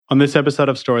On this episode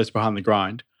of Stories Behind the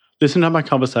Grind, listen to my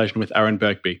conversation with Aaron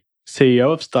Birkby,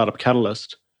 CEO of Startup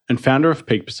Catalyst and founder of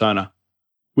Peak Persona.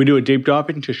 We do a deep dive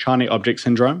into shiny object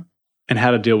syndrome and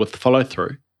how to deal with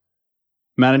follow-through,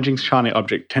 managing shiny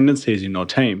object tendencies in your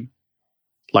team,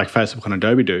 like Facebook and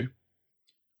Adobe do,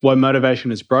 why motivation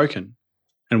is broken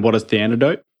and what is the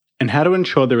antidote, and how to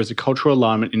ensure there is a cultural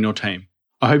alignment in your team.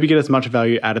 I hope you get as much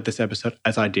value out of this episode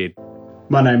as I did.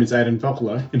 My name is Aidan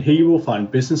Vocolo, and here you will find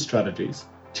business strategies,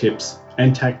 tips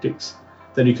and tactics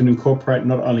that you can incorporate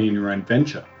not only in your own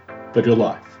venture, but your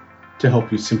life, to help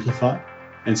you simplify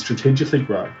and strategically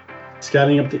grow,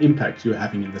 scaling up the impact you are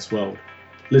having in this world.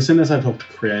 Listen as I talk to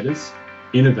creators,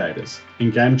 innovators,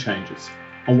 and game changers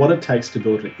on what it takes to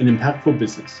build an impactful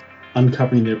business,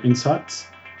 uncovering their insights,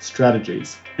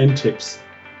 strategies, and tips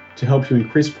to help you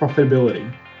increase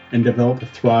profitability and develop a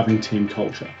thriving team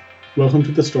culture. Welcome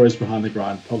to the Stories Behind the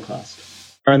Grind podcast.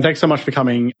 Aaron, thanks so much for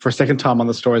coming for a second time on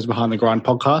the Stories Behind the Grind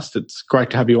podcast. It's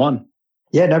great to have you on.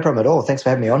 Yeah, no problem at all. Thanks for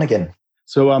having me on again.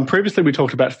 So previously we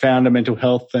talked about founder mental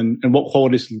health and what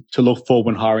qualities to look for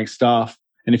when hiring staff.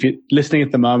 And if you're listening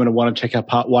at the moment and want to check out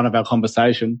part one of our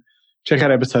conversation, check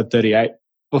out episode 38.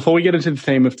 Before we get into the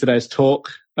theme of today's talk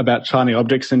about shiny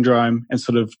object syndrome and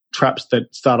sort of traps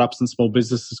that startups and small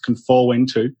businesses can fall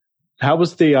into, how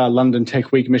was the London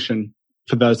Tech Week mission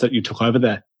for those that you took over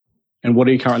there? And what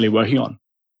are you currently working on?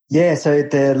 Yeah, so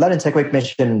the London Tech Week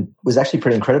mission was actually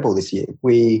pretty incredible this year.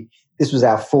 This was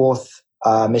our fourth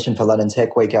mission for London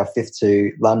Tech Week, our fifth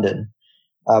to London.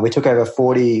 We took over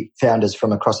 40 founders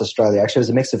from across Australia. Actually, it was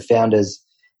a mix of founders,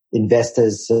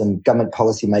 investors, some government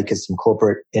policymakers, some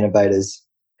corporate innovators.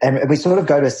 And we sort of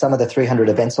go to some of the 300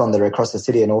 events on that are across the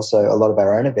city and also a lot of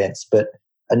our own events. But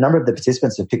a number of the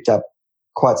participants have picked up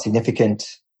quite significant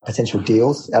potential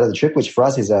deals out of the trip, which for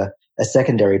us is a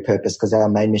secondary purpose because our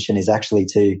main mission is actually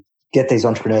to get these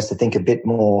entrepreneurs to think a bit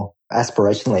more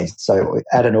aspirationally, so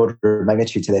add an order of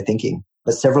magnitude to their thinking.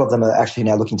 But several of them are actually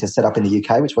now looking to set up in the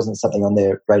UK, which wasn't something on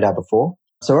their radar before.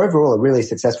 So overall, a really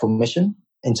successful mission.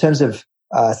 In terms of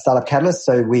Startup Catalyst,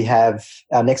 so we have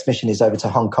our next mission is over to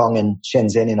Hong Kong and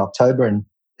Shenzhen in October, and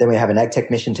then we have an AgTech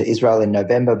mission to Israel in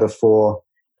November before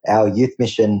our youth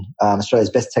mission, Australia's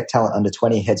Best Tech Talent Under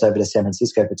 20, heads over to San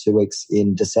Francisco for 2 weeks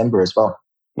in December as well.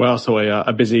 Wow, so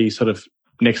a busy sort of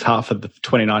next half of the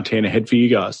 2019 ahead for you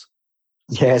guys.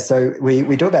 Yeah, so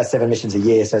we do about 7 missions a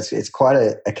year, so it's quite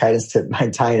a cadence to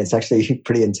maintain. It's actually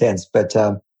pretty intense, but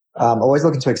always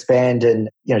looking to expand and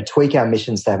tweak our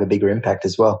missions to have a bigger impact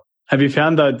as well. Have you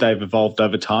found that they've evolved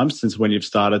over time since when you've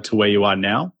started to where you are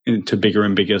now into bigger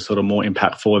and bigger, sort of more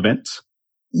impactful events?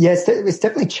 Yeah, it's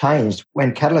definitely changed.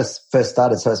 When Catalyst first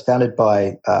started, so it's founded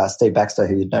by Steve Baxter,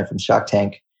 who you'd know from Shark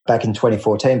Tank, back in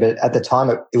 2014. But at the time,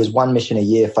 it was one mission a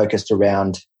year focused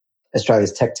around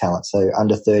Australia's tech talent. So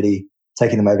under 30,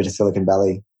 taking them over to Silicon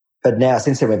Valley. But now,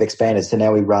 since then, we've expanded. So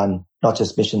now we run not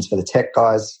just missions for the tech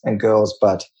guys and girls,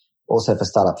 but also for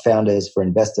startup founders, for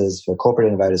investors, for corporate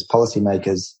innovators,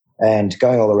 policymakers, and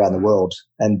going all around the world.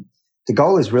 And the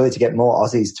goal is really to get more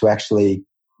Aussies to actually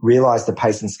realize the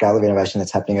pace and scale of innovation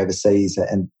that's happening overseas.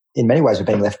 And in many ways, we're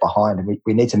being left behind. And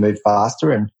we need to move faster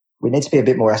and we need to be a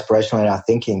bit more aspirational in our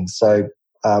thinking. So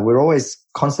we're always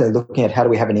constantly looking at how do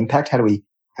we have an impact? How do we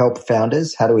help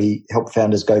founders? How do we help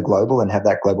founders go global and have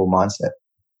that global mindset?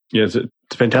 Yeah, it's a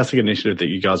fantastic initiative that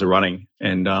you guys are running.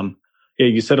 And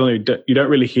you certainly you don't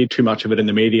really hear too much of it in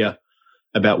the media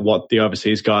about what the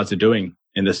overseas guys are doing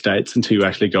in the States until you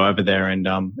actually go over there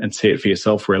and see it for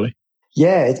yourself, really.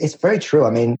 Yeah, it's very true. I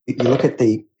mean, you look at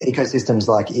the ecosystems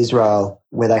like Israel,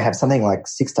 where they have something like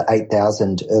 6,000 to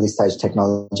 8,000 early stage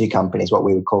technology companies, what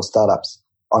we would call startups,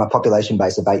 on a population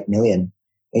base of 8 million.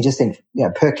 And you just think,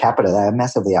 per capita, they are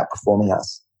massively outperforming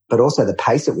us. But also the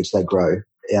pace at which they grow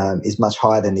is much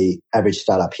higher than the average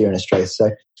startup here in Australia.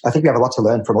 So I think we have a lot to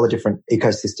learn from all the different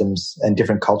ecosystems and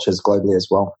different cultures globally as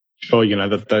well. Sure,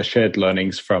 the shared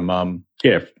learnings from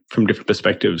different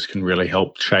perspectives can really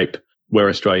help shape where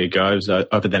Australia goes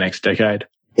over the next decade.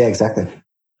 Yeah, exactly.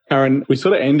 Aaron, we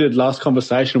sort of ended last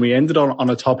conversation. We ended on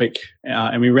a topic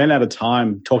and we ran out of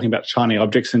time talking about shiny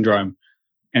object syndrome.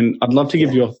 And I'd love to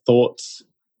give your thoughts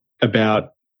about,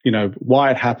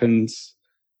 why it happens,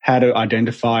 how to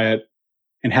identify it,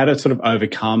 and how to sort of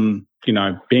overcome,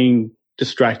 being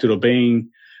distracted or being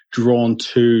drawn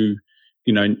to,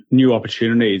 new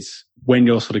opportunities when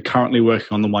you're sort of currently working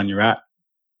on the one you're at.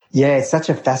 Yeah, it's such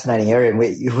a fascinating area, and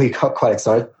we got quite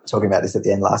excited talking about this at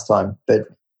the end last time. But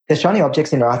the shiny object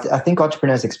syndrome, I think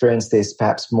entrepreneurs experience this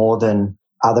perhaps more than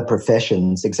other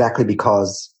professions, exactly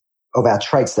because of our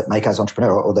traits that make us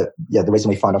entrepreneur, or the reason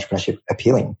we find entrepreneurship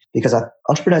appealing. Because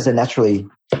entrepreneurs are naturally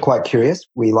quite curious.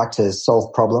 We like to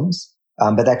solve problems.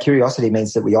 But that curiosity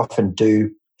means that we often do,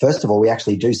 first of all, we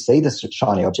actually do see the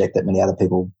shiny object that many other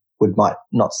people might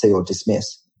not see or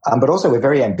dismiss. But also we're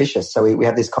very ambitious. So we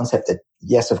have this concept that,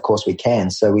 yes, of course we can.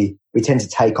 So we tend to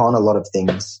take on a lot of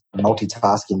things,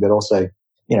 multitasking, but also,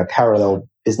 parallel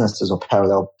businesses or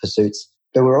parallel pursuits.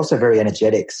 But we're also very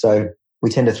energetic. So we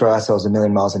tend to throw ourselves a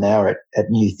million miles an hour at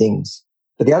new things.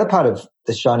 But the other part of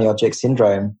the shiny object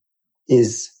syndrome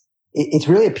is it's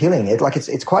really appealing.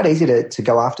 It's quite easy to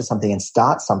go after something and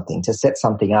start something, to set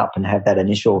something up and have that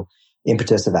initial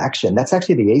impetus of action. That's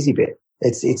actually the easy bit.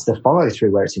 It's the follow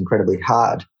through where it's incredibly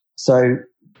hard. So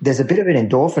there's a bit of an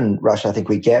endorphin rush I think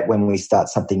we get when we start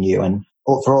something new, and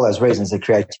for all those reasons, the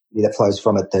creativity that flows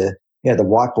from it, the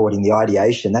whiteboarding, the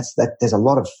ideation, there's a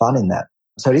lot of fun in that.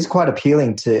 So it is quite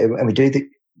appealing and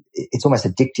it's almost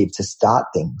addictive to start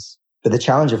things. But the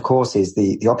challenge, of course, is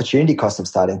the opportunity cost of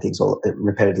starting things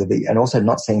repetitively and also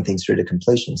not seeing things through to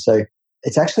completion. So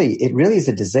it really is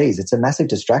a disease. It's a massive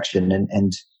distraction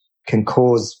and can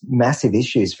cause massive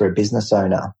issues for a business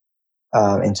owner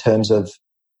in terms of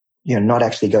not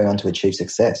actually going on to achieve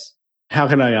success. How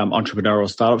can a entrepreneurial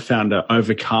startup founder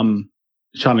overcome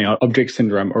shiny object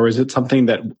syndrome, or is it something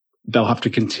that they'll have to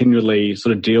continually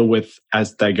sort of deal with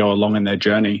as they go along in their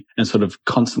journey and sort of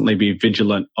constantly be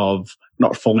vigilant of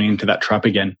not falling into that trap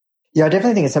again? Yeah, I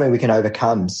definitely think it's something we can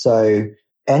overcome. So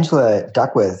Angela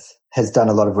Duckworth has done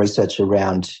a lot of research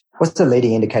around what's the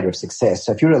leading indicator of success.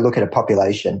 So if you were to look at a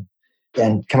population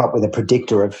and come up with a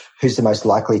predictor of who's the most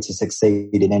likely to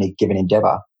succeed in any given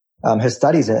endeavor, her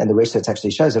studies and the research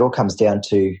actually shows it all comes down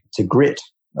to grit,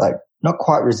 like not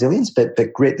quite resilience, but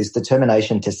grit, this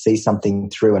determination to see something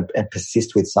through and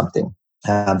persist with something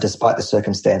despite the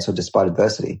circumstance or despite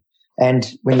adversity.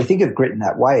 And when you think of grit in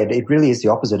that way, it really is the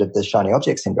opposite of the shiny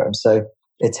object syndrome. So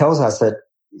it tells us that,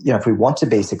 if we want to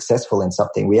be successful in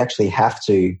something, we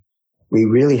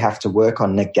really have to work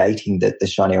on negating the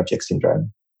shiny object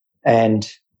syndrome. And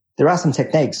there are some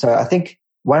techniques. So I think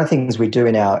one of the things we do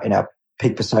in our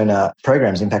Peak Persona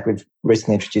programs, in fact, we've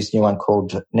recently introduced a new one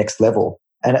called Next Level.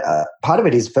 And part of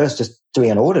it is first just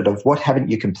doing an audit of what haven't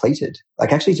you completed.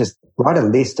 Like actually just write a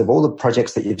list of all the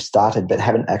projects that you've started but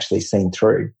haven't actually seen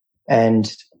through.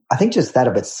 And I think just that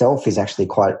of itself is actually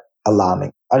quite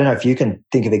alarming. I don't know if you can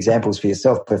think of examples for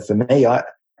yourself, but for me, I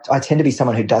tend to be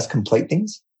someone who does complete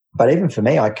things. But even for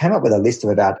me, I came up with a list of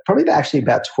about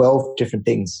 12 different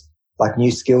things, like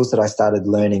new skills that I started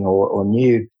learning or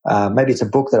new, maybe it's a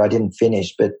book that I didn't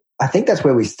finish. But I think that's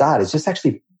where we start. It's just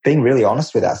actually being really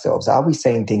honest with ourselves. Are we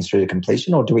seeing things through to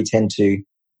completion, or do we tend to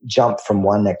jump from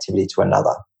one activity to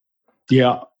another?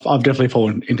 Yeah, I've definitely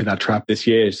fallen into that trap this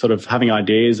year, sort of having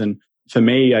ideas. And for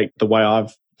me, the way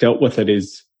I've dealt with it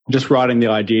is just writing the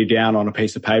idea down on a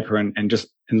piece of paper and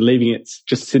leaving it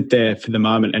just sit there for the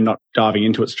moment and not diving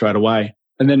into it straight away.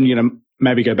 And then,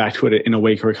 maybe go back to it in a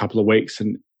week or a couple of weeks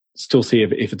and still see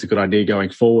if it's a good idea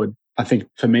going forward. I think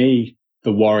for me,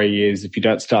 the worry is if you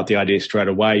don't start the idea straight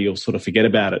away, you'll sort of forget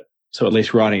about it. So at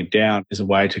least writing it down is a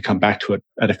way to come back to it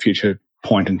at a future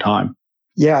point in time.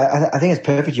 Yeah, I think it's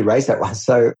perfect you raised that one.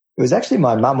 So it was actually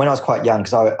my mum when I was quite young,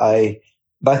 because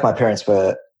both my parents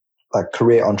were like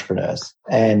career entrepreneurs,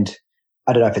 and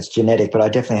I don't know if it's genetic, but I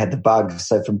definitely had the bug.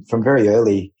 So from very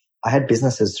early, I had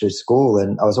businesses through school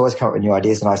and I was always coming up with new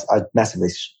ideas, and I massively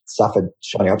suffered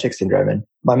shiny object syndrome. And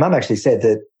my mum actually said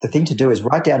that the thing to do is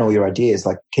write down all your ideas,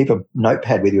 like keep a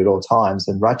notepad with you at all times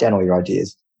and write down all your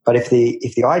ideas. But if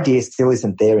the idea still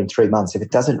isn't there in 3 months, if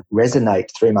it doesn't resonate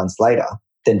 3 months later,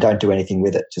 then don't do anything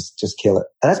with it. Just kill it.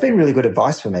 And that's been really good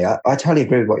advice for me. I totally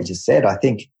agree with what you just said. I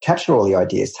think capture all the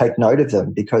ideas, take note of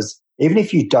them, because even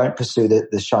if you don't pursue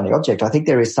the shiny object, I think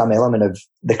there is some element of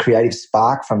the creative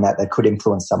spark from that could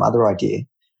influence some other idea.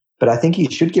 But I think you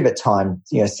should give it time,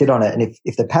 sit on it. And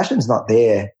if the passion's not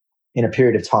there in a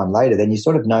period of time later, then you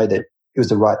sort of know that it was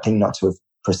the right thing not to have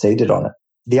proceeded on it.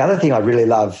 The other thing I really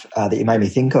love that you made me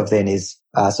think of then is,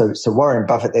 so Warren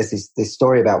Buffett, there's this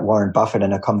story about Warren Buffett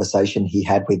and a conversation he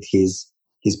had with his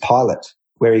pilot,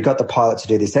 where he got the pilot to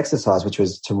do this exercise, which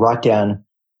was to write down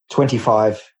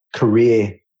 25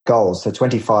 career goals. So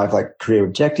 25 like career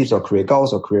objectives or career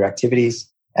goals or career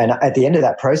activities. And at the end of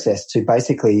that process, to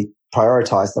basically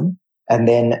prioritize them and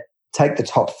then take the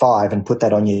top 5 and put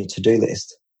that on your to-do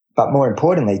list. But more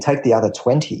importantly, take the other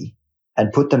 20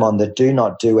 and put them on the do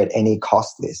not do at any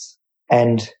cost list.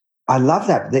 And I love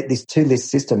that, this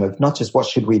 2-list system of not just what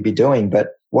should we be doing, but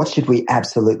what should we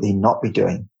absolutely not be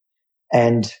doing.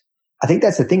 And I think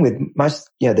that's the thing with most,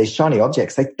 these shiny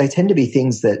objects, they tend to be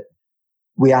things that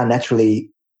we are naturally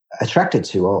attracted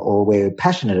to or we're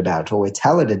passionate about or we're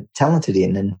talented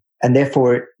in. And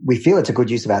therefore, we feel it's a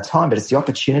good use of our time, but it's the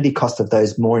opportunity cost of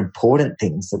those more important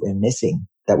things that we're missing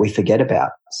that we forget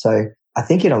about. So I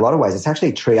think in a lot of ways, it's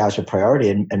actually triage of priority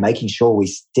and making sure we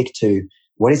stick to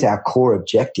what is our core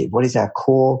objective, what is our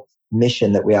core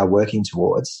mission that we are working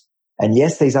towards. And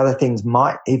yes, these other things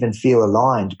might even feel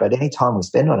aligned, but any time we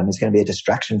spend on them is going to be a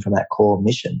distraction from that core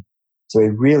mission. So we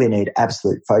really need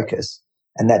absolute focus.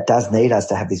 And that does need us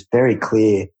to have this very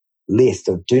clear list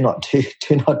of do not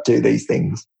do these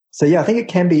things. So yeah, I think it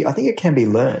can be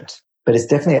learned, but it's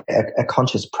definitely a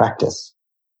conscious practice.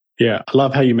 Yeah, I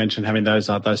love how you mentioned having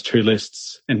those two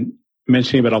lists and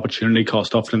mentioning about opportunity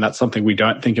cost. Often that's something we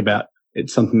don't think about.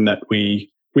 It's something that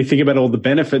we think about all the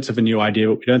benefits of a new idea,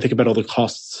 but we don't think about all the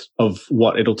costs of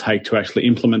what it'll take to actually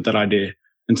implement that idea.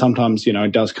 And sometimes,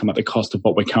 it does come at the cost of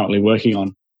what we're currently working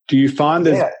on. Do you find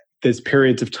there's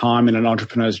periods of time in an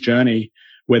entrepreneur's journey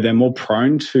where they're more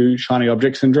prone to shiny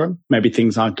object syndrome? Maybe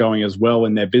things aren't going as well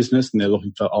in their business and they're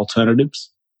looking for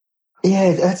alternatives?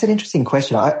 Yeah, that's an interesting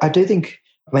question. I do think,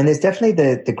 there's definitely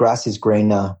the grass is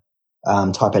greener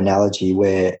type analogy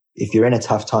where if you're in a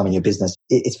tough time in your business,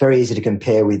 it's very easy to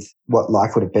compare with what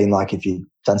life would have been like if you'd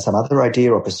done some other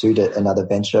idea or pursued another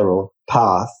venture or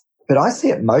path. But I see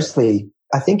it mostly,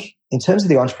 I think, in terms of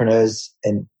the entrepreneurs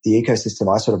and the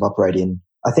ecosystem I sort of operate in,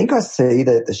 I think I see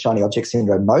the shiny object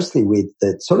syndrome mostly with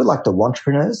the sort of like the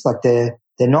entrepreneurs, like they're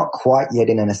not quite yet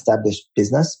in an established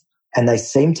business and they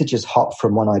seem to just hop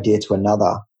from one idea to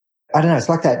another. I don't know, it's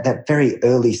like that very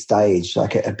early stage,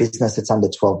 like a business that's under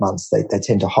 12 months, they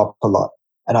tend to hop a lot.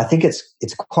 And I think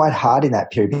it's quite hard in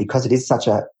that period because it is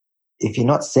if you're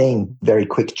not seeing very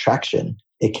quick traction,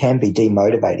 it can be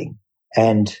demotivating.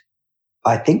 And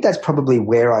I think that's probably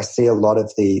where I see a lot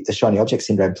of the shiny object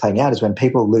syndrome playing out is when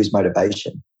people lose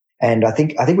motivation. And I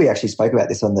think we actually spoke about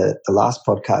this on the last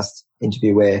podcast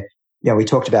interview where, we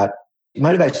talked about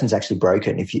motivation is actually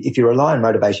broken. If you rely on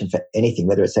motivation for anything,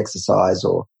 whether it's exercise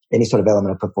or any sort of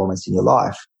element of performance in your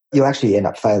life, you'll actually end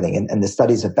up failing. And the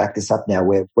studies have backed this up now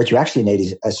where what you actually need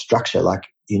is a structure, like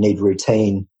you need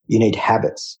routine, you need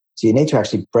habits. So you need to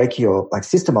actually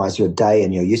systemize your day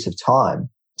and your use of time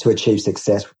to achieve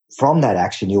success. From that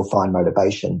action, you'll find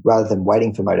motivation rather than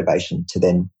waiting for motivation to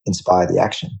then inspire the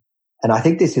action. And I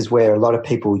think this is where a lot of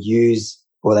people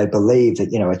they believe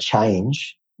that, a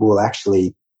change will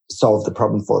actually solve the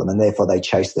problem for them. And therefore they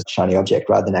chase the shiny object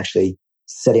rather than actually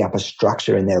setting up a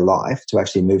structure in their life to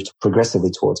actually move progressively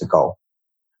towards a goal.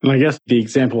 And I guess the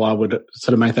example I would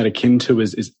sort of make that akin to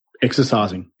is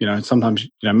exercising. Sometimes,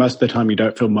 most of the time you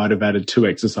don't feel motivated to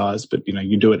exercise, but,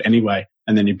 you do it anyway.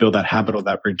 And then you build that habit or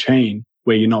that routine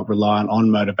where you're not reliant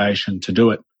on motivation to do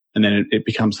it. And then it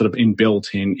becomes sort of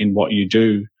inbuilt in what you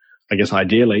do, I guess,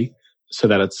 ideally, so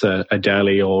that it's a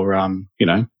daily or,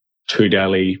 2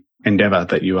 daily endeavor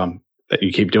that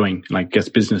you keep doing. And I guess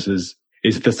business is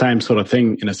the same sort of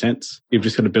thing in a sense. You've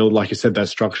just got to build, like you said, those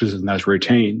structures and those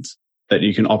routines that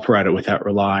you can operate it without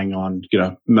relying on,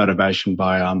 motivation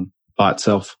by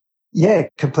itself. Yeah,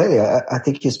 completely. I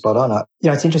think you're spot on.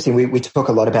 It's interesting. We talk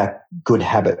a lot about good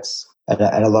habits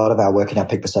and a lot of our work in our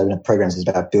Peak Persona programs is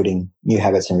about building new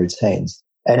habits and routines.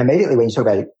 And immediately when you talk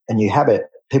about a new habit,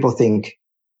 people think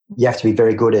you have to be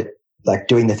very good at like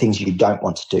doing the things you don't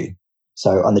want to do.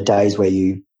 So on the days where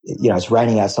it's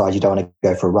raining outside, you don't want to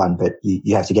go for a run, but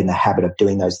you have to get in the habit of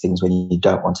doing those things when you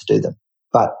don't want to do them.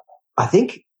 But I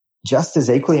think just as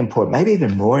equally important, maybe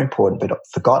even more important, but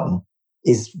forgotten,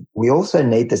 is we also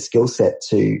need the skill set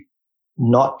to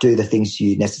not do the things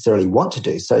you necessarily want to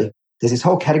do. So there's this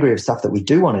whole category of stuff that we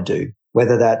do want to do,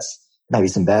 whether that's maybe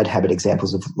some bad habit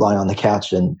examples of lying on the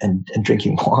couch and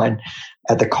drinking wine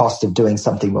at the cost of doing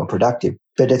something more productive.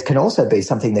 But it can also be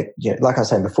something that, like I was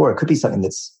saying before, it could be something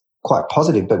that's quite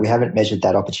positive, but we haven't measured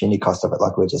that opportunity cost of it,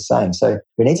 like we were just saying. So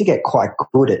we need to get quite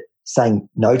good at saying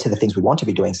no to the things we want to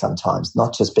be doing sometimes,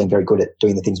 not just being very good at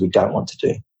doing the things we don't want to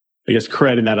do. I guess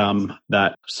creating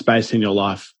that space in your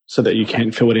life so that you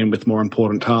can fill it in with more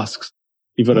important tasks.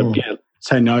 You've got to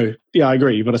say no. Yeah, I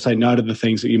agree. You've got to say no to the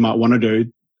things that you might want to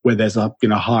do where there's a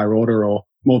higher order or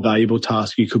more valuable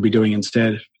task you could be doing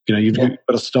instead. You've got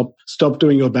to stop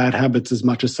doing your bad habits as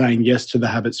much as saying yes to the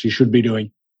habits you should be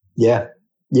doing. Yeah.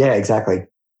 Yeah, exactly.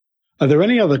 Are there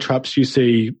any other traps you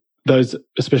see, those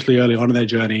especially early on in their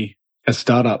journey as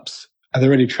startups? Are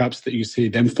there any traps that you see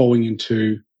them falling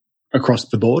into across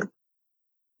the board?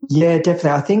 Yeah,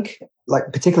 definitely. I think,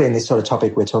 like particularly in this sort of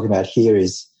topic we're talking about here,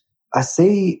 is I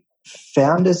see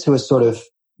founders who are sort of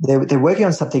they're working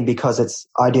on something because it's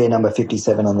idea number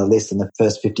 57 on the list and the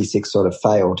first 56 sort of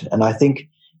failed. And I think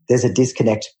there's a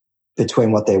disconnect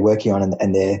between what they're working on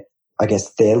and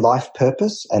their life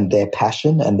purpose and their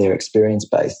passion and their experience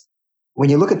base. when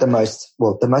you look at the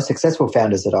most successful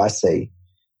founders that I see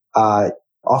are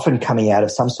often coming out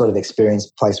of some sort of experience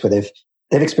place where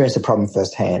they've experienced a problem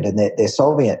firsthand, and they're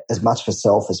solving it as much for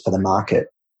self as for the market.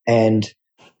 And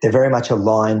they're very much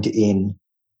aligned in,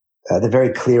 they're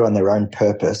very clear on their own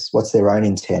purpose, what's their own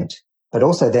intent, but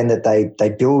also then that they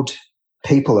build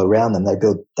people around them.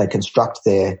 They construct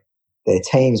their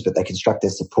teams, but they construct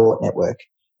their support network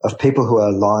of people who are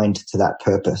aligned to that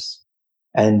purpose.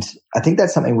 And I think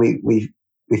that's something we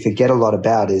forget a lot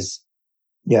about is,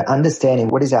 understanding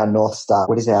what is our North Star,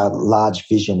 what is our large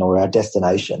vision or our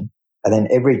destination. And then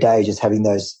every day just having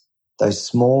those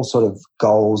small sort of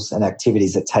goals and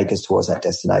activities that take us towards that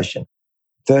destination.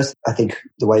 First, I think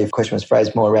the way your question was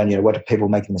phrased more around, what do people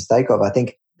make a mistake of? I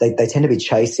think they tend to be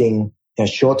chasing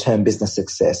short-term business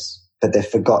success, but they've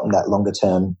forgotten that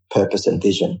longer-term purpose and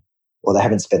vision, or they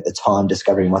haven't spent the time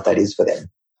discovering what that is for them.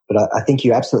 But I think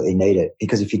you absolutely need it,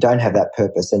 because if you don't have that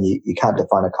purpose, then you can't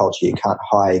define a culture, you can't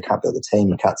hire, you can't build a team,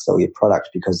 you can't sell your product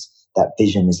because that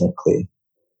vision isn't clear.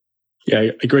 Yeah,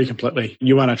 I agree completely.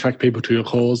 You won't attract people to your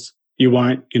cause. You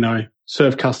won't,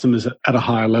 serve customers at a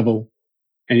higher level.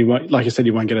 And you won't, like I said,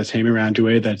 you won't get a team around you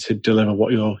either to deliver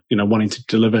what you're, wanting to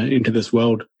deliver into this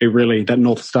world. That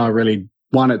North Star really,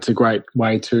 one, it's a great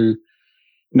way to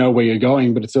know where you're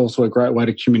going, but it's also a great way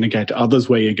to communicate to others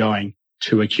where you're going,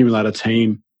 to accumulate a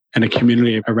team and a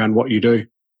community around what you do.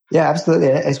 Yeah, absolutely.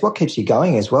 And it's what keeps you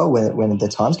going as well when the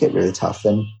times get really tough.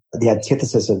 And the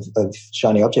antithesis of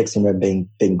shiny object syndrome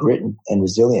being grit and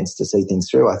resilience to see things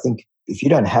through. I think if you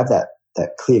don't have that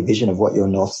clear vision of what your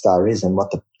North Star is and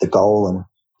what the goal and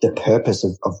the purpose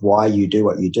of why you do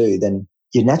what you do, then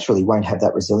you naturally won't have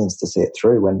that resilience to see it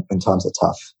through when times are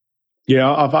tough. Yeah,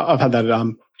 I've had that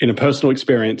in a personal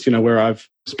experience, where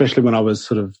especially when I was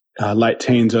sort of late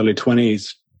teens, early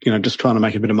 20s, just trying to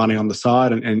make a bit of money on the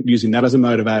side and using that as a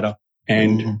motivator.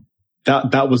 And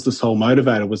that was the sole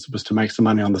motivator was to make some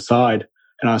money on the side.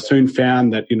 And I soon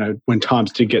found that, when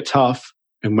times did get tough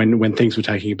and when things were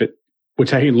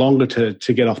taking longer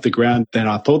to get off the ground than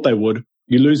I thought they would,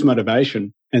 you lose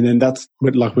motivation. And then that's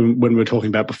like when we were talking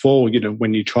about before,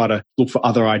 when you try to look for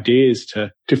other ideas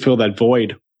to fill that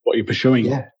void, what you're pursuing.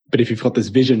 Yeah. But if you've got this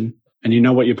vision and you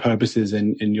know what your purpose is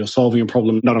and you're solving a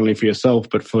problem not only for yourself,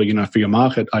 but for your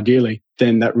market, ideally,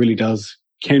 then that really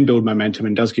can build momentum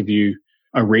and does give you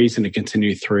a reason to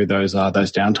continue through those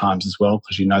down times as well,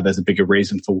 because there's a bigger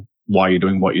reason for why you're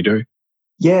doing what you do.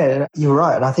 Yeah, you're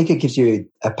right. And I think it gives you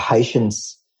a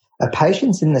patience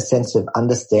in the sense of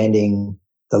understanding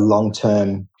the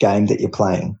long-term game that you're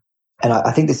playing. And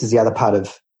I think this is the other part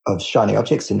of shiny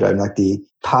object syndrome. Like the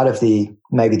part of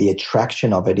maybe the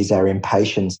attraction of it is our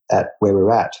impatience at where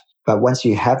we're at. But once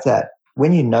you have that,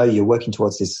 when you're working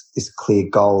towards this clear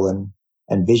goal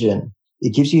and vision,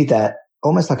 it gives you that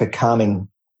almost like a calming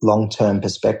long-term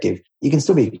perspective. You can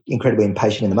still be incredibly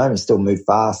impatient in the moment, still move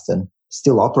fast and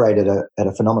still operate at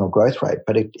a phenomenal growth rate.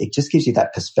 But it just gives you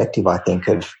that perspective, I think,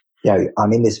 of,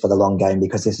 I'm in this for the long game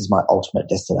because this is my ultimate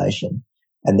destination.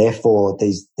 And therefore,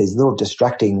 these little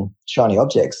distracting shiny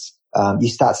objects, you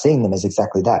start seeing them as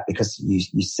exactly that, because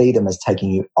you see them as taking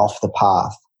you off the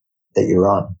path that you're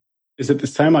on. Is it the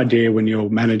same idea when you're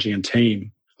managing a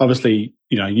team? Obviously,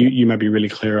 you may be really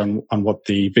clear on what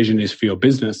the vision is for your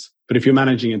business, but if you're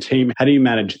managing a team, how do you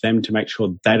manage them to make sure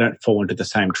they don't fall into the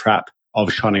same trap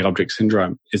of shiny object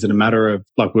syndrome? Is it a matter of,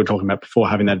 like we were talking about before,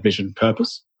 having that vision,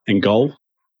 purpose and goal?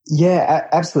 Yeah,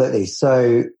 absolutely.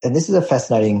 So, and this is a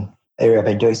fascinating area I've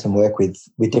been doing some work with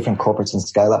different corporates and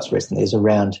scale-ups recently, is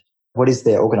around what is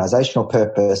their organizational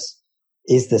purpose?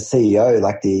 Is the CEO,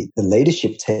 like the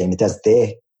leadership team, does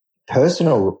their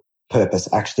personal purpose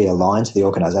actually align to the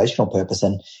organizational purpose,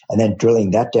 and then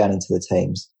drilling that down into the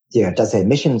teams? Does their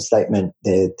mission statement,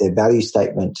 their value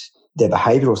statement, their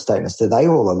behavioral statements, do they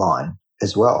all align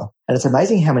as well? And it's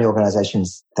amazing how many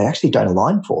organizations they actually don't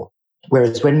align for.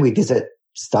 Whereas when we visit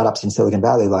startups in Silicon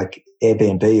Valley like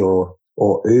Airbnb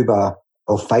or Uber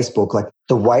or Facebook, like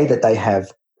the way that they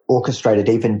have orchestrated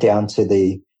even down to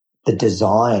the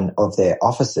design of their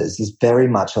offices is very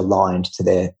much aligned to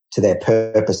their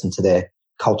purpose and to their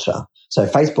culture. So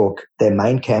Facebook, their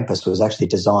main campus was actually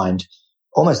designed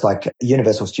almost like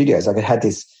Universal Studios. Like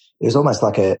it was almost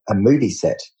like a movie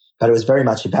set, but it was very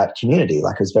much about community.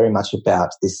 Like it was very much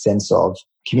about this sense of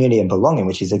community and belonging,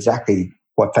 which is exactly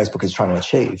what Facebook is trying to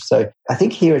achieve. So I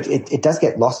think here it does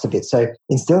get lost a bit. So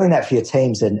instilling that for your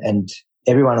teams and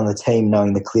everyone on the team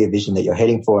knowing the clear vision that you're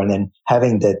heading for, and then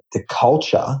having the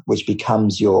culture, which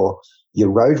becomes your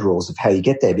road rules of how you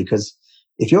get there. Because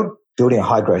if you're building a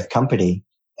high growth company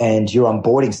and you're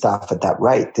onboarding staff at that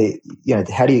rate,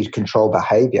 how do you control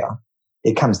behavior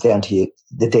it comes down to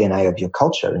the DNA of your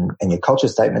culture and your culture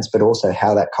statements, but also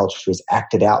how that culture is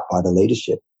acted out by the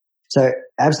leadership. So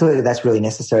absolutely, that's really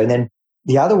necessary. And then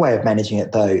the other way of managing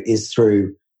it, though, is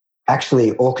through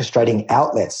actually orchestrating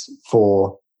outlets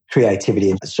for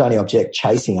creativity and shiny object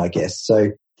chasing, I guess.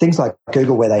 So things like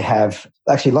Google, where they have,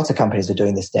 actually lots of companies are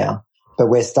doing this now, but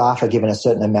where staff are given a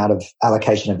certain amount of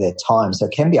allocation of their time. So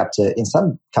it can be up to, in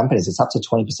some companies, it's up to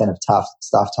 20% of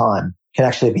staff time can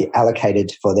actually be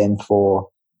allocated for them for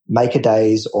maker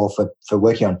days or for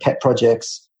working on pet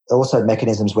projects. Also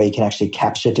mechanisms where you can actually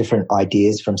capture different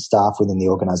ideas from staff within the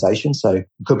organization. So it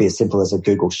could be as simple as a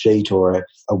Google Sheet or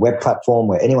a web platform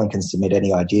where anyone can submit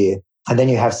any idea. And then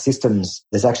you have systems.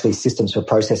 There's actually systems for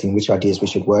processing which ideas we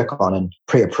should work on and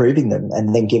pre-approving them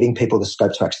and then giving people the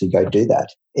scope to actually go do that.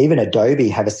 Even Adobe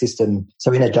have a system.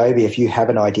 So in Adobe, if you have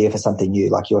an idea for something new,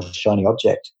 like your shiny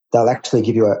object, they'll actually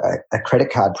give you a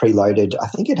credit card preloaded. I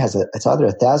think it's either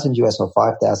 $1,000 or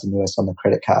 $5,000 on the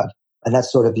credit card. And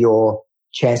that's sort of your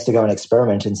chance to go and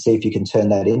experiment and see if you can turn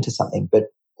that into something. But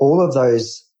all of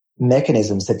those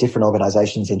mechanisms that different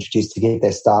organizations introduce to give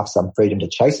their staff some freedom to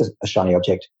chase a shiny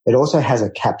object, it also has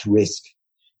a capped risk.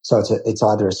 So it's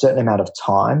either a certain amount of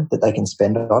time that they can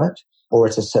spend on it, or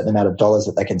it's a certain amount of dollars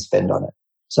that they can spend on it.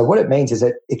 So what it means is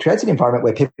that it creates an environment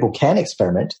where people can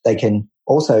experiment. They can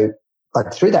also,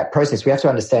 like through that process, we have to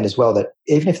understand as well that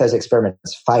even if those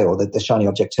experiments fail, that the shiny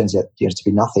object turns out to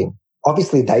be nothing.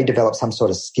 Obviously, they develop some sort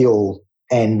of skill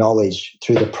and knowledge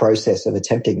through the process of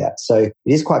attempting that. So it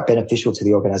is quite beneficial to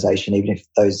the organization, even if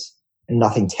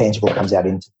nothing tangible comes out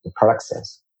into the product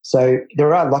sense. So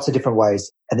there are lots of different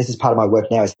ways, and this is part of my work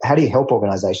now, is how do you help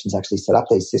organizations actually set up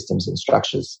these systems and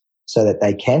structures so that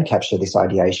they can capture this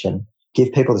ideation,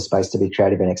 give people the space to be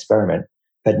creative and experiment,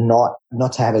 but not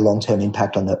to have a long-term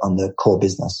impact on the core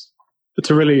business. It's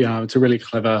a really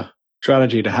clever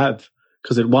strategy to have,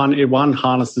 because it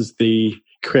harnesses the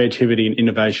creativity and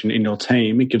innovation in your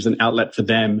team. It gives an outlet for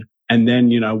them. And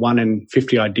then, 1 in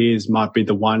 50 ideas might be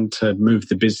the one to move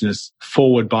the business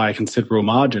forward by a considerable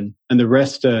margin. And the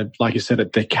rest are, like you said,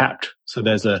 they're capped. So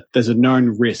there's a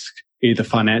known risk, either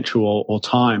financial or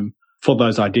time, for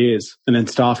those ideas. And then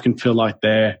staff can feel like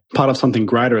they're part of something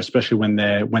greater, especially when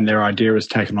their idea is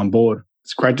taken on board.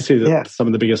 It's great to see that some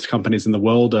of the biggest companies in the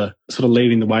world are sort of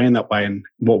leading the way in that way, and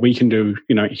what we can do,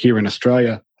 here in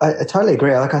Australia. I totally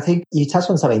agree. I think you touched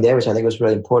on something there, which I think was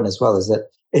really important as well, is that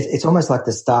it's almost like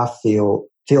the staff feel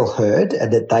heard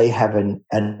and that they have an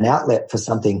outlet for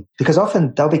something, because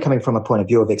often they'll be coming from a point of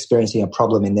view of experiencing a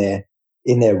problem in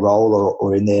their role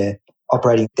or in their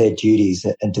operating their duties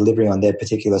and delivering on their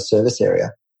particular service area.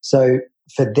 So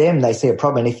for them, they see a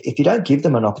problem. And if you don't give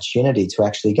them an opportunity to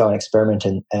actually go and experiment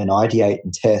and ideate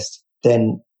and test,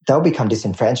 then they'll become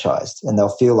disenfranchised and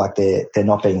they'll feel like they're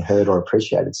not being heard or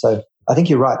appreciated. So I think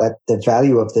you're right that the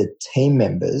value of the team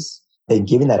members being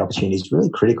given that opportunity is really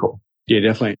critical. Yeah,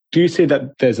 definitely. Do you see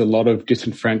that there's a lot of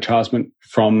disenfranchisement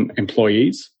from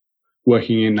employees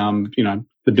working in,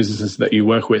 the businesses that you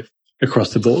work with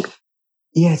across the board?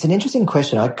 Yeah, it's an interesting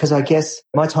question, because I guess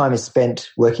my time is spent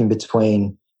working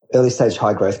between early stage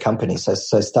high growth companies,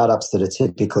 so startups that are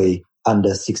typically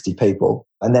under 60 people.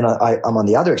 And then I'm on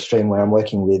the other extreme where I'm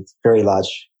working with very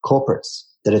large corporates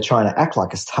that are trying to act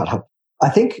like a startup. I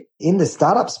think in the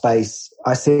startup space,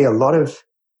 I see a lot of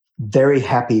very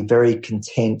happy, very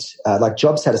content, like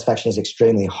job satisfaction is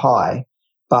extremely high,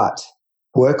 but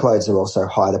workloads are also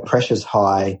high. The pressure's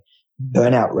high.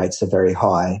 Burnout rates are very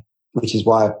high, which is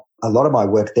why a lot of my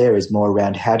work there is more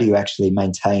around how do you actually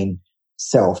maintain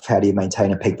self? How do you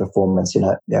maintain a peak performance in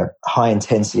a high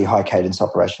intensity, high cadence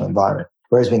operational environment?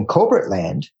 Whereas in corporate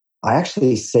land, I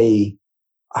see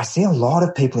a lot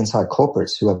of people inside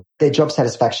corporates who their job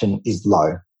satisfaction is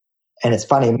low. And it's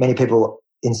funny, many people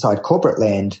inside corporate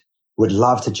land would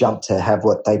love to jump to have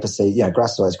what they perceive,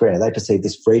 grass is always greener. They perceive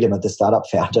this freedom of the startup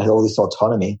founder, all this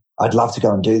autonomy. I'd love to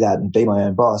go and do that and be my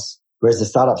own boss. Whereas the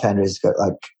startup founder is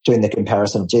like doing the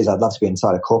comparison of, geez, I'd love to be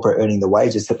inside a corporate earning the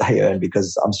wages that they earn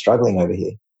because I'm struggling over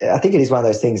here. I think it is one of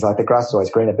those things, like the grass is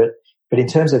always greener, but in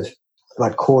terms of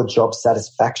like core job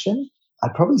satisfaction,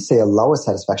 I'd probably see a lower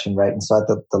satisfaction rate inside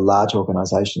the large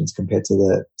organizations compared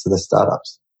to the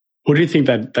startups. What do you think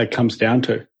that comes down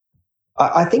to?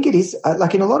 I think it is,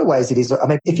 like in a lot of ways it is. I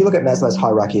mean, if you look at Maslow's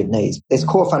hierarchy of needs, there's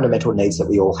core fundamental needs that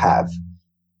we all have.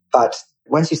 But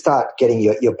once you start getting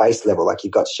your base level, like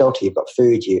you've got shelter, you've got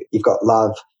food, you've got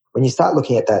love, when you start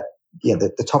looking at that,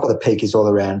 the top of the peak is all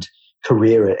around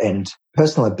career and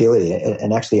personal ability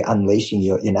and actually unleashing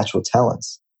your natural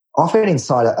talents. Often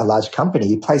inside a large company,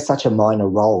 you play such a minor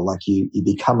role, like you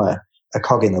become a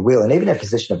cog in the wheel. And even a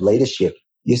position of leadership,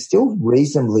 you're still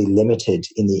reasonably limited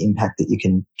in the impact that you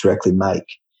can directly make,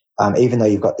 even though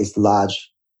you've got this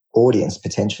large audience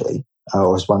potentially,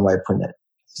 or is one way of putting it.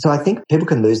 So I think people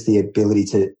can lose the ability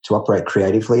to operate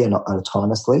creatively and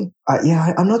autonomously.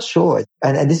 I'm not sure.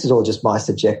 And this is all just my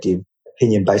subjective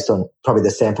opinion based on probably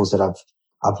the samples that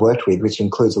I've worked with, which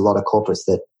includes a lot of corporates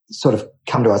that sort of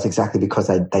come to us exactly because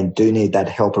they do need that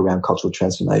help around cultural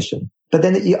transformation. But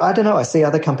then, I don't know, I see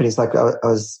other companies, like I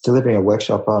was delivering a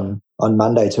workshop on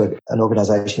Monday to an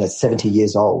organization that's 70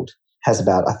 years old, has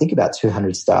about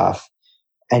 200 staff.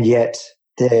 And yet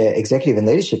their executive and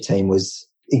leadership team was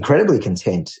incredibly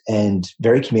content and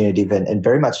very communicative, and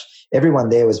very much everyone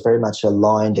there was very much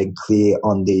aligned and clear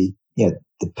on the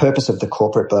purpose of the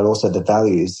corporate, but also the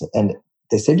values. And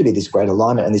there seemed to be this great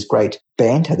alignment and this great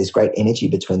banter, this great energy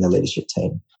between the leadership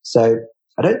team. So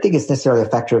I don't think it's necessarily a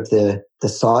factor of the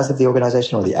size of the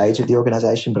organization or the age of the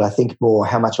organization, but I think more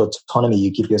how much autonomy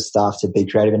you give your staff to be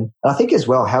creative. And I think as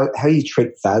well how you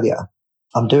treat failure.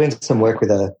 I'm doing some work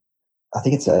with I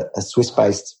think it's a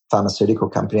Swiss-based pharmaceutical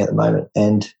company at the moment.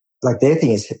 And like their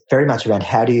thing is very much around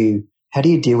how do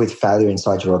you deal with failure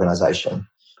inside your organization?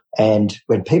 And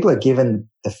when people are given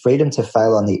the freedom to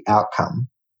fail on the outcome,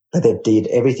 that they've did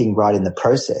everything right in the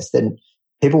process, then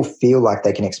people feel like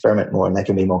they can experiment more and they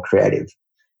can be more creative.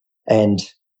 And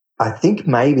I think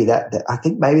maybe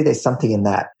there's something in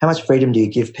that. How much freedom do you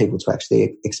give people to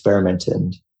actually experiment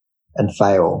and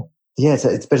fail? Yeah,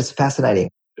 it's fascinating.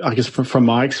 I guess from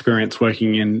my experience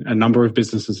working in a number of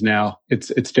businesses now, it's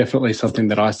definitely something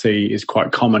that I see is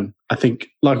quite common. I think,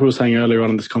 like we were saying earlier on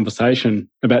in this conversation,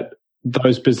 about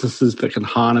those businesses that can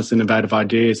harness innovative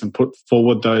ideas and put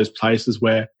forward those places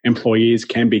where employees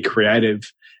can be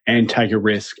creative and take a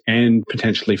risk and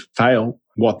potentially fail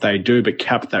what they do, but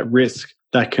cap that risk.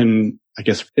 That can, I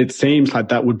guess, it seems like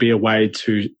that would be a way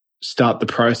to start the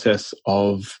process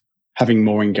of having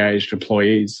more engaged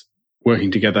employees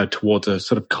working together towards a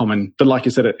sort of common, but like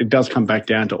you said, it does come back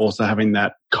down to also having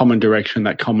that common direction,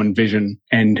 that common vision,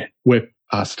 and where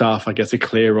our staff, I guess, are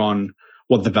clear on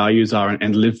what the values are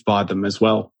and live by them as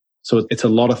well. So it's a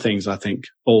lot of things, I think,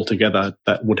 all together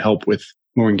that would help with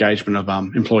more engagement of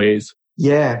employees.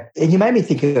 Yeah. And you made me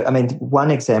think of, one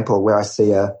example where I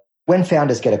see when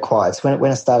founders get acquired, so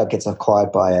when a startup gets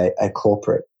acquired by a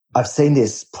corporate, I've seen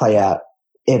this play out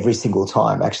every single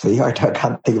time, actually. I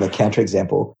can't think of a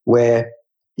counterexample where,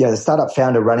 the startup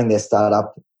founder running their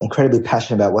startup, incredibly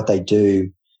passionate about what they do.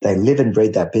 They live and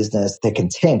breathe that business. They're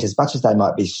content as much as they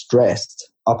might be stressed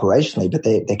operationally, but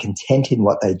they're content in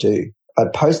what they do.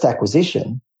 But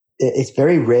post-acquisition, it's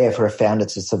very rare for a founder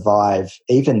to survive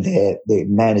even their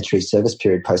mandatory service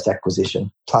period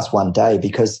post-acquisition plus 1 day,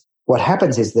 because what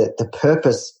happens is that the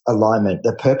purpose alignment,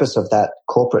 the purpose of that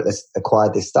corporate that's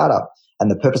acquired this startup and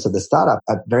the purpose of the startup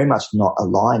are very much not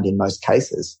aligned in most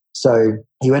cases. So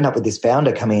you end up with this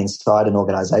founder coming inside an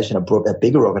organization, a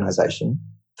bigger organization.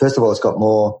 First of all, it's got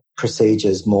more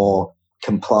procedures, more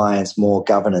compliance, more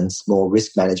governance, more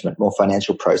risk management, more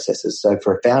financial processes. So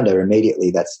for a founder,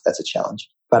 immediately that's a challenge.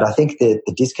 But I think the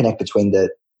disconnect between the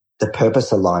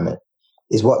purpose alignment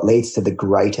is what leads to the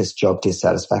greatest job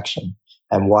dissatisfaction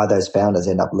and why those founders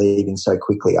end up leaving so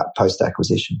quickly up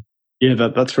post-acquisition. Yeah,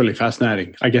 that's really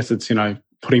fascinating. I guess it's,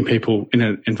 putting people in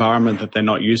an environment that they're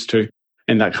not used to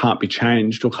and that can't be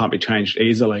changed or can't be changed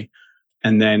easily,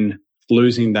 and then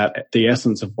losing the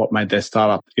essence of what made their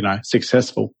startup,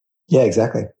 successful. Yeah,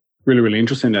 exactly. Really, really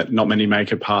interesting that not many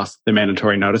make it past the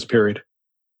mandatory notice period.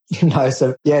 No,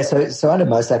 so under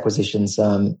most acquisitions,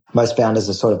 most founders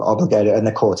are sort of obligated, and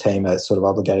the core team are sort of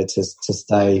obligated to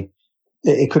stay.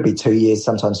 It could be 2 years,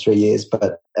 sometimes 3 years,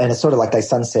 and it's sort of like they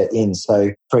sunset in.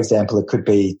 So, for example, it could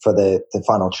be for the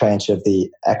final tranche of the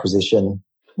acquisition,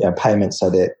 payment,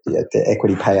 so the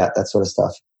equity payout, that sort of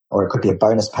stuff, or it could be a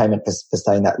bonus payment for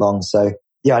staying that long. So,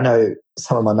 yeah, I know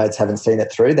some of my mates haven't seen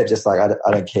it through. They're just like,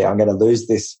 I don't care. I'm going to lose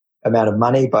this amount of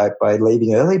money by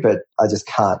leaving early, but I just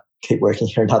can't keep working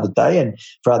here another day. And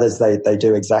for others, they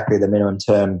do exactly the minimum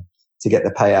term to get the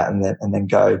payout and then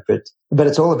go. But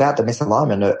it's all about the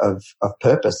misalignment of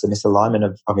purpose, the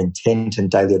misalignment of intent and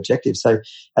daily objectives. So,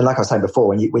 and like I was saying before,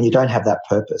 when you don't have that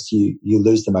purpose, you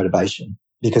lose the motivation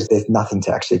because there's nothing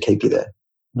to actually keep you there.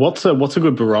 What's a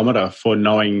good barometer for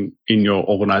knowing in your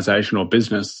organization or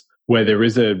business where there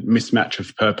is a mismatch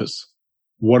of purpose?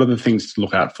 What are the things to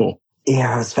look out for?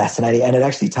 Yeah, it's fascinating. And it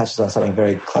actually touches on something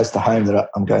very close to home that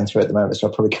I'm going through at the moment,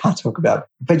 so I probably can't talk about.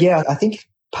 But yeah, I think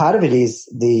part of it is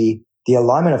the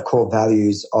alignment of core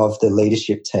values of the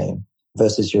leadership team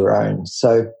versus your own.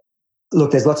 So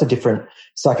look, there's lots of different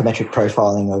psychometric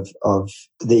profiling of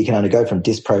that you can undergo, from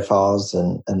DISC profiles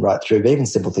and right through, but even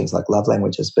simple things like love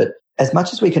languages. as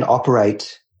much as we can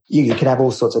operate, you can have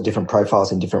all sorts of different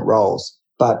profiles in different roles.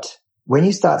 But when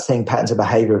you start seeing patterns of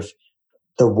behavior of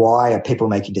the why are people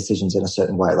making decisions in a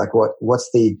certain way, like what's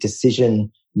the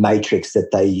decision matrix that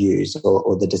they use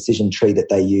or the decision tree that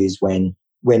they use when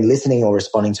listening or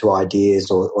responding to ideas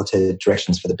or to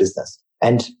directions for the business.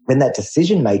 And when that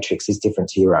decision matrix is different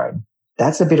to your own,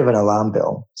 that's a bit of an alarm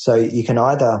bell. So you can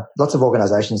either, lots of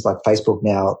organizations like Facebook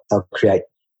now, they'll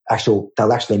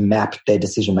actually map their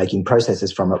decision-making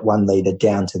processes from one leader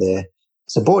down to their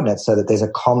subordinates so that there's a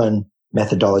common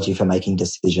methodology for making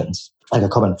decisions, like a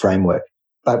common framework.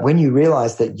 But when you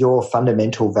realize that your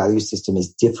fundamental value system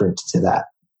is different to that,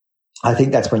 I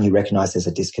think that's when you recognize there's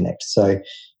a disconnect. So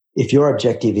if your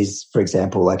objective is, for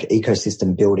example, like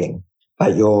ecosystem building,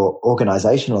 but your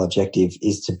organizational objective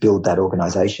is to build that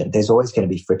organization, there's always going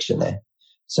to be friction there.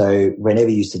 So whenever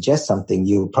you suggest something,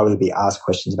 you'll probably be asked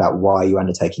questions about why you're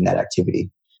undertaking that activity.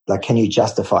 Like, can you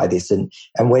justify this? And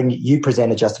when you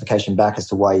present a justification back as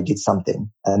to why you did something,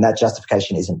 and that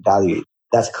justification isn't valued,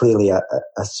 that's clearly a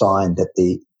sign that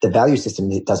the value system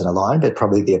doesn't align, but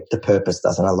probably the purpose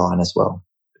doesn't align as well.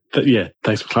 But yeah,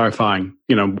 thanks for clarifying,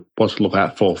 what to look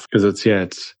out for, because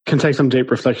it can take some deep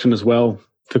reflection as well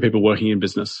for people working in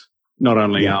business, not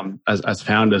only as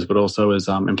founders, but also as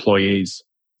employees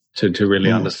to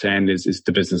really understand is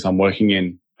the business I'm working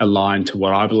in aligned to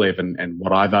what I believe and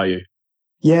what I value.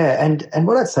 Yeah, and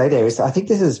what I'd say there is I think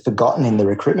this is forgotten in the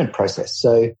recruitment process.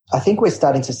 So I think we're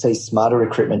starting to see smarter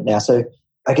recruitment now. So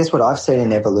I guess what I've seen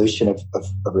in evolution of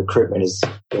recruitment is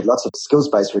lots of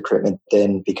skills-based recruitment,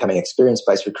 then becoming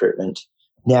experience-based recruitment,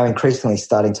 now increasingly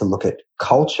starting to look at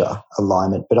culture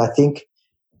alignment. But I think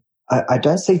I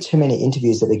don't see too many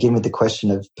interviews that begin with the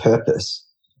question of purpose,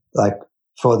 like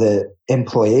for the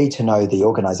employee to know the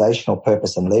organizational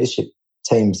purpose and leadership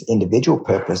team's individual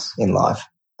purpose in life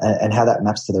and how that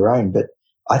maps to their own. But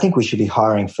I think we should be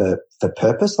hiring for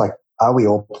purpose. Like, are we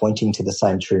all pointing to the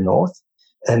same true north?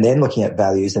 And then looking at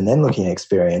values and then looking at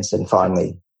experience and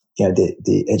finally,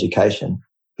 the education.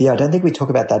 But yeah, I don't think we talk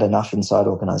about that enough inside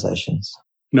organizations.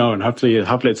 No, and hopefully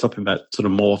it's something that sort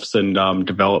of morphs and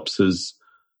develops as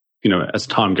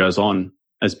time goes on,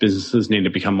 as businesses need to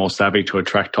become more savvy to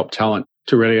attract top talent,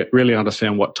 to really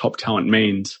understand what top talent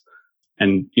means.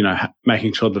 And,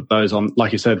 making sure that those on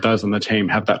the team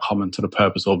have that common sort of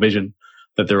purpose or vision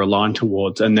that they're aligned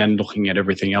towards, and then looking at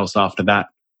everything else after that.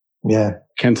 Yeah.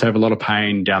 Can save a lot of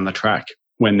pain down the track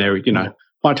when they're,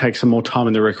 might take some more time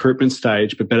in the recruitment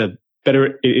stage, but better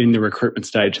in the recruitment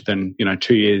stage than,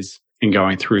 2 years in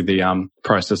going through the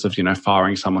process of,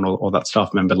 firing someone or that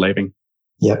staff member leaving.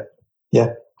 Yep.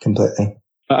 Yeah, completely.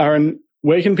 Aaron,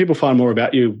 where can people find more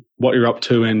about you, what you're up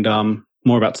to, and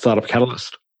more about Startup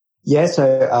Catalyst? Yeah,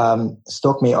 so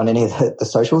stalk me on any of the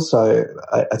socials. So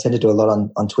I tend to do a lot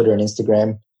on Twitter and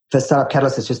Instagram. For Startup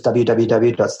Catalyst, it's just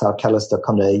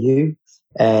www.startupcatalyst.com.au.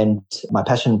 And my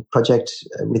passion project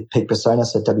with Peak Persona,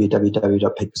 so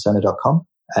www.peakpersona.com.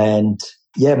 And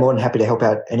yeah, more than happy to help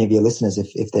out any of your listeners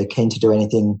if they're keen to do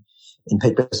anything in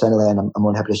Peak Persona land. I'm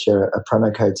more than happy to share a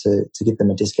promo code to give them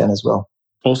a discount as well.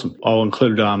 Awesome. I'll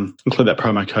include that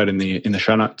promo code in the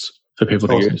show notes for people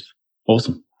to use.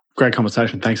 Awesome. Great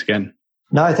conversation. Thanks again.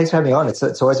 No, thanks for having me on.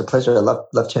 It's always a pleasure. I love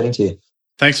chatting to you.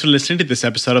 Thanks for listening to this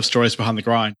episode of Stories Behind the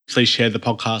Grind. Please share the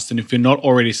podcast, and if you're not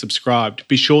already subscribed,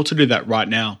 be sure to do that right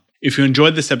now. If you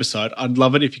enjoyed this episode, I'd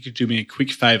love it if you could do me a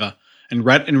quick favor and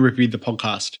rate and review the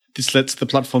podcast. This lets the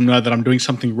platform know that I'm doing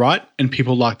something right and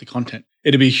people like the content.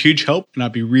 It'd be a huge help, and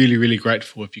I'd be really, really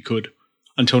grateful if you could.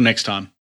 Until next time.